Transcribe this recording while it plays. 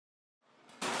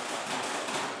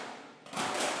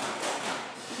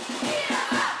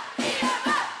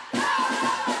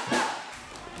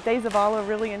Zavala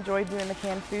really enjoyed doing the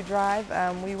canned food drive.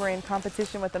 We were in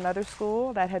competition with another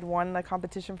school that had won the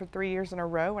competition for 3 years in a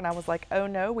row, and I was like, oh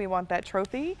no, we want that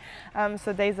trophy.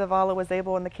 So Zavala was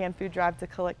able in the canned food drive to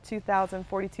collect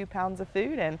 2,042 pounds of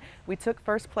food, and we took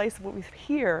first place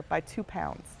here by 2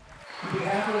 pounds. On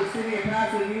behalf of the City of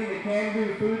Pasadena, the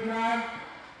canned food drive,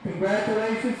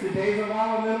 congratulations to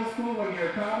Zavala Middle School on your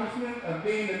accomplishment of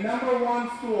being the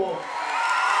 #1 school.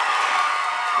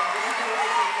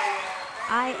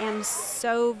 I am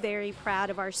so very proud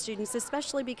of our students,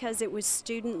 especially because it was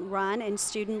student-run and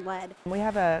student-led. We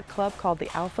have a club called the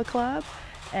Alpha Club,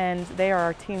 and they are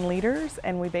our team leaders,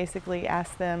 and we basically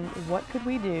asked them, what could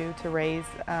we do to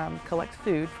collect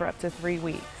food for up to 3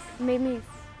 weeks? It made me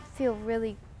feel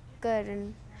really good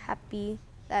and happy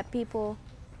that people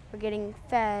were getting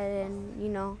fed,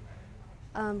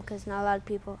 and because not a lot of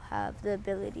people have the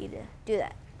ability to do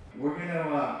that. We're going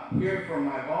to hear from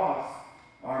my boss,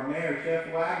 our mayor,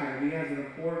 Chef Wagner. He has an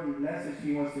important message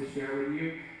he wants to share with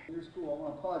you. Your school, I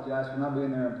want to apologize for not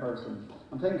being there in person.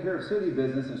 I'm taking care of city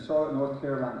business in Charlotte, North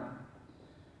Carolina.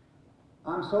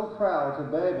 I'm so proud to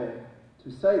be able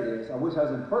to say this. I wish I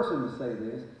was in person to say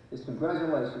this. It's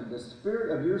congratulations. The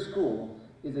spirit of your school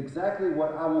is exactly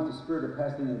what I want the spirit of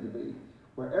Pasadena to be,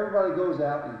 where everybody goes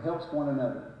out and helps one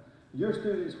another. Your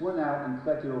students went out and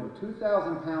collected over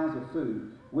 2,000 pounds of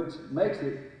food, which makes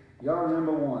it y'all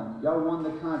 #1. Y'all won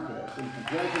the contest, and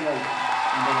congratulations.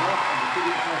 On behalf of the City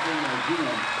of Pasadena,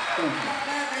 again, thank you.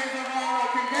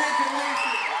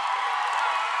 Congratulations.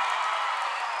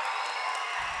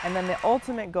 And then the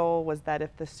ultimate goal was that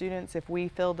if we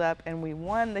filled up and we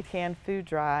won the canned food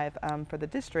drive for the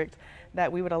district,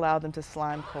 that we would allow them to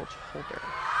slime Coach Holder.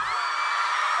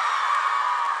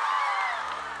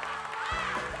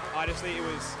 Honestly, it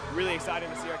was really exciting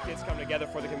to see our kids come together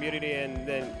for the community, and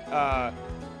then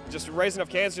just raise enough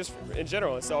cans just in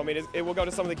general. And so, I mean, it will go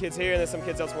to some of the kids here and then some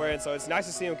kids elsewhere, and so it's nice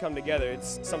to see them come together.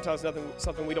 It's sometimes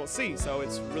something we don't see, so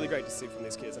it's really great to see from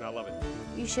these kids, and I love it.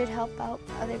 You should help out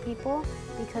other people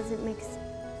because it makes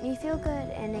me feel good,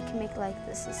 and it can make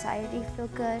the society feel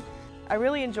good. I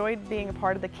really enjoyed being a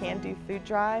part of the Can Do Food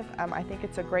Drive. I think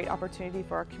it's a great opportunity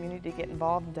for our community to get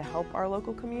involved and to help our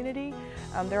local community.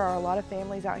 There are a lot of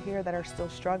families out here that are still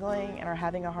struggling and are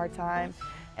having a hard time,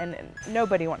 and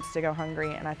nobody wants to go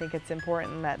hungry, and I think it's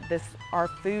important that our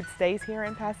food stays here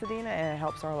in Pasadena and it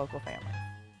helps our local families.